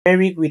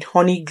Turmeric with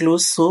honey glow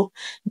soap.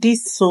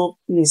 This soap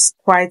is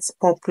quite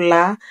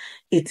popular.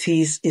 It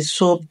is a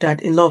soap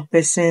that a lot of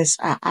persons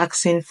are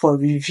asking for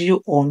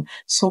review on.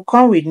 So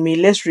come with me,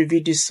 let's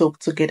review this soap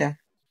together.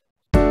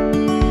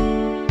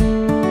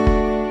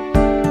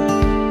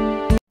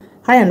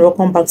 Hi and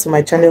welcome back to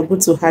my channel. Good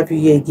to have you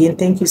here again.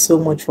 Thank you so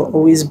much for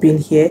always being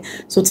here.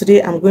 So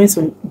today I'm going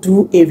to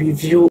do a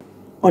review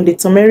on the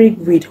turmeric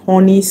with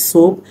honey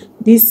soap.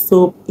 This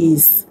soap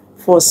is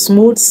for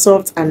smooth,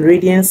 soft and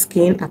radiant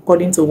skin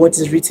according to what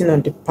is written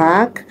on the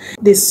pack.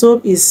 The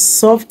soap is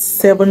soft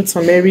 7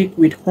 turmeric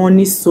with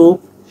honey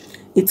soap.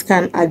 It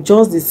can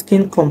adjust the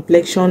skin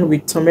complexion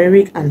with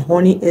turmeric and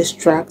honey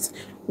extract.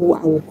 I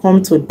will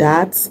come to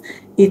that.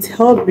 It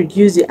helps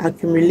reduce the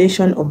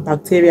accumulation of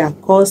bacteria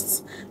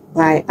caused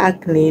by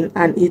acne,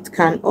 and it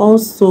can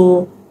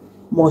also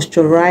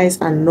moisturize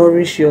and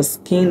nourish your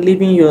skin,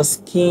 leaving your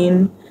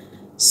skin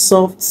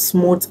soft,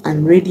 smooth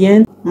and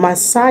radiant.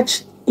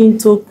 Massage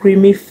into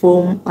creamy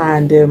foam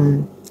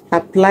and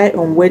apply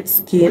on wet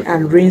skin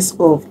and rinse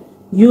off.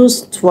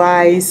 Use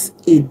twice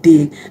a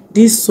day.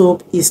 This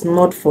soap is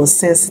not for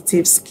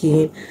sensitive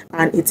skin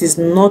and it is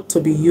not to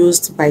be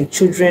used by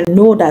children.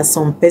 Know that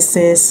some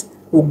persons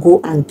will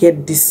go and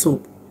get this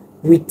soap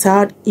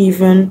without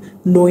even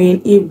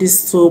knowing if this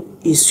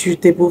soap is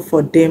suitable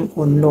for them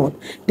or not.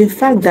 The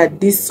fact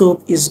that this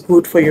soap is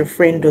good for your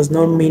friend does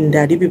not mean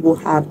that you people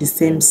have the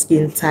same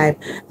skin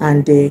type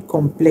and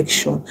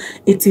complexion.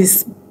 It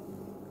is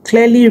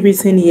clearly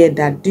written here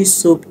that this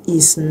soap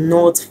is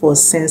not for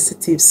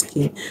sensitive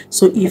skin.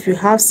 So if you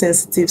have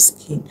sensitive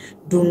skin,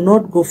 do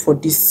not go for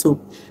this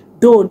soap.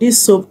 Though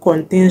this soap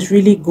contains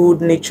really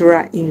good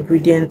natural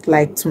ingredients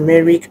like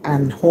turmeric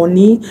and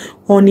honey.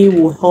 Honey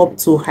will help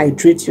to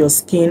hydrate your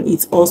skin.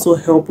 It also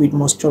helps with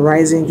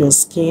moisturizing your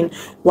skin,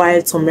 while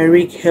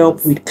turmeric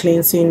helps with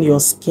cleansing your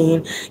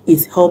skin.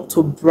 It helps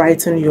to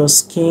brighten your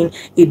skin.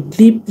 It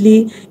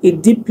deeply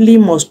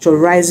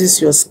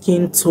moisturizes your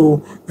skin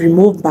to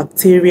remove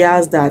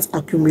bacteria that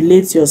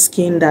accumulate your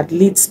skin that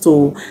leads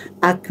to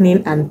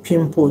acne and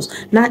pimples.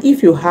 Now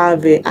if you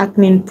have a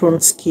acne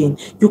prone skin,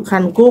 you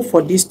can go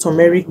for this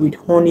turmeric with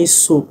honey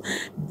soap,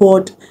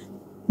 but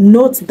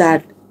note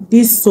that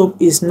this soap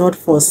is not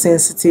for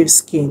sensitive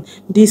skin.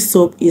 This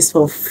soap is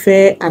for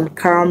fair and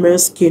caramel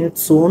skin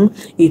tone.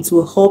 It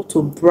will help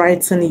to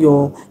brighten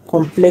your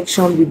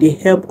complexion with the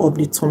help of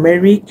the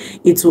turmeric.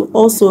 It will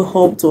also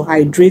help to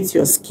hydrate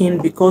your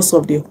skin because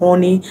of the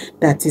honey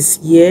that is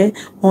here.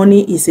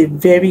 Honey is a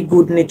very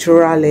good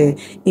natural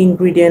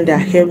ingredient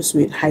that helps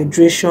with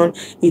hydration.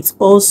 It's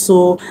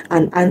also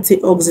an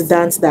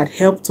antioxidant that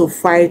helps to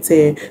fight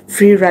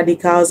free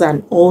radicals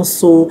and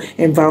also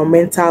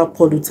environmental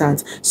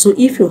pollutants. So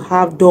if you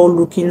have dull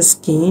looking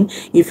skin,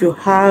 if you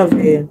have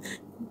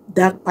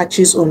dark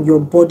patches on your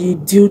body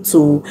due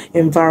to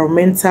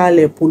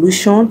environmental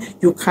pollution,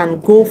 you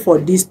can go for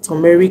this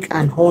turmeric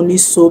and honey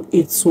soap.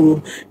 It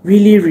will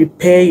really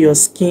repair your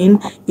skin.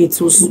 It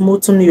will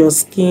smoothen your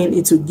skin.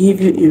 It will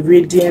give you a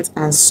radiant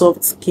and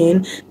soft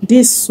skin.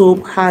 This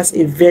soap has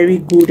a very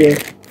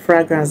good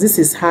fragrance. This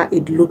is how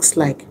it looks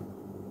like.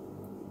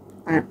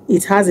 And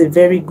it has a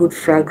very good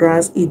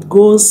fragrance. It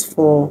goes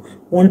for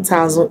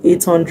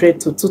 1,800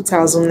 to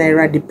 2,000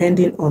 naira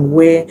depending on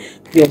where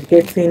you're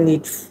getting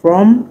it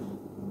from.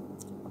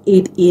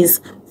 It is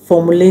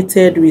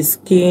formulated with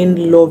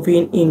skin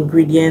loving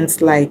ingredients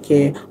like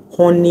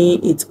honey.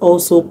 It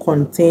also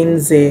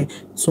contains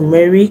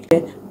turmeric,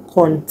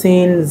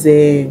 contains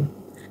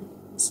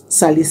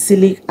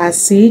salicylic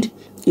acid.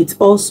 It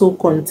also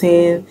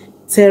contains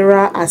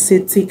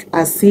tetraacetic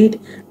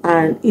acid,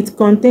 and it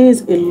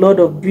contains a lot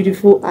of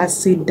beautiful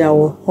acid that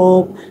will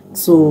help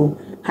to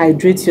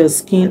hydrate your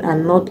skin.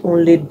 And not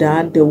only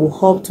that, they will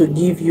help to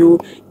give you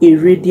a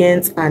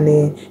radiant and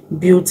a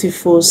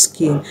beautiful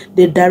skin.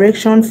 The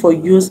direction for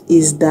use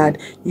is that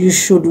you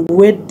should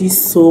wet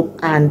this soap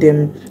and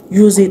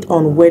use it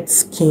on wet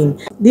skin.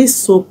 This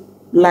soap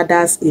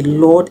lathers a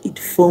lot, it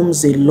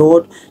foams a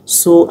lot,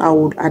 so I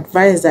would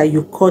advise that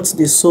you cut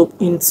the soap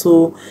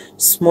into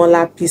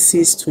smaller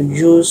pieces to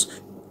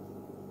use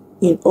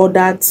in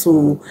order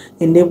to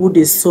enable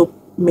the soap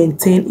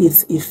maintain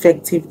its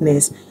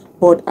effectiveness.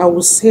 But I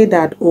would say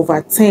that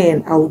over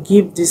 10, I will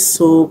give this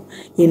soap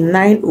a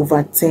 9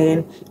 over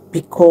 10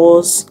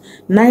 because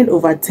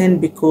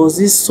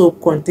this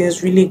soap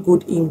contains really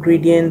good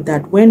ingredients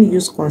that when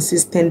used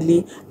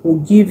consistently will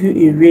give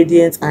you a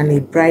radiant and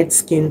a bright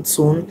skin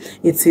tone.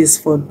 It is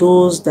for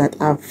those that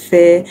are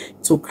fair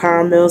to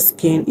caramel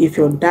skin. If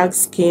you're dark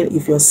skin,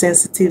 if you're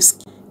sensitive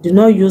skin, do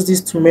not use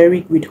this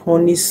turmeric with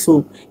honey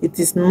soap. It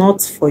is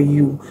not for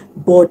you.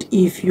 But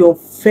if you're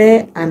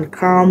fair and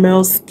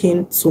caramel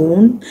skin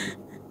tone,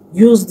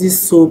 use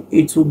this soap.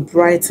 It will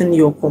brighten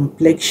your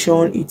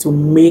complexion. It will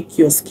make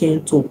your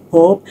skin to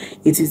pop.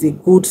 It is a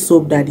good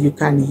soap that you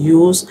can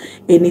use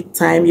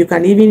anytime. You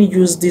can even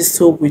use this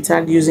soap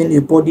without using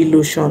a body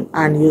lotion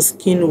and your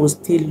skin will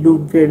still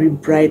look very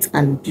bright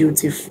and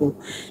beautiful.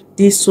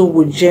 this soap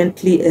will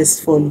gently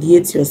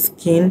exfoliate your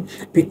skin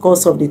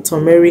because of the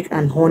turmeric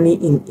and honey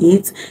in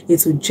it.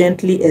 It will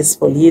gently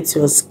exfoliate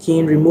your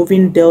skin,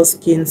 removing dull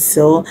skin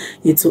cell.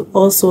 It will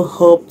also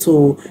help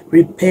to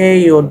repair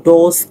your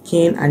dull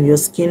skin and your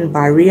skin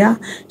barrier.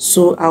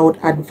 So I would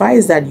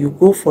advise that you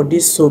go for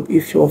this soap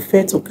if you're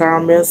fair to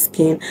caramel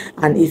skin,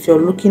 and if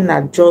you're looking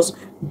at just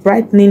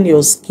brightening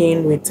your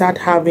skin without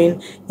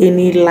having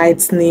any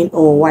lightening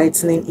or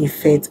whitening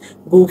effect,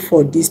 go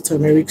for this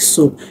turmeric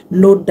soap.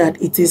 Note that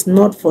it is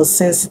not for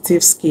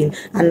sensitive skin,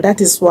 and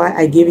that is why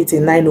I gave it a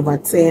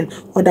 9/10.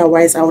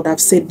 Otherwise I would have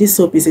said this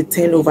soap is a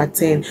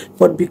 10/10,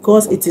 but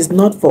because it is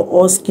not for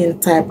all skin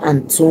type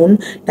and tone,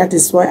 that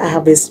is why I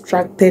have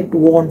extracted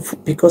one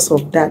because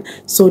of that.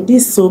 So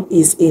this soap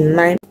is a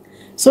 9.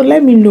 So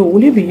let me know,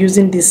 will you be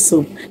using this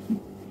soap?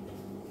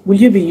 Will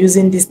you be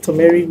using this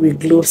turmeric with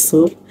glow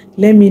soap?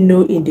 Let me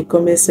know in the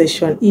comment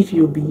section if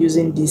you'll be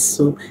using this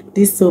soap.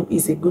 This soap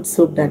is a good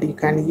soap that you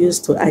can use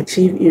to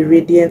achieve a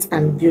radiant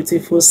and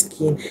beautiful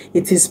skin.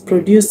 It is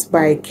produced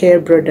by Care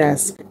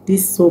Brothers.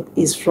 This soap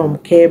is from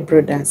Care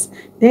Brothers.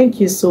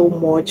 Thank you so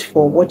much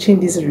for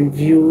watching this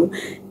review.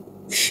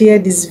 Share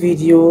this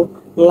video,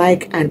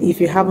 like, and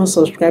if you haven't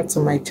subscribed to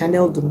my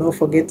channel, do not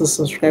forget to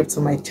subscribe to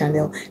my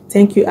channel.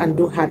 Thank you and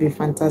do have a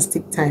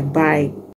fantastic time. Bye.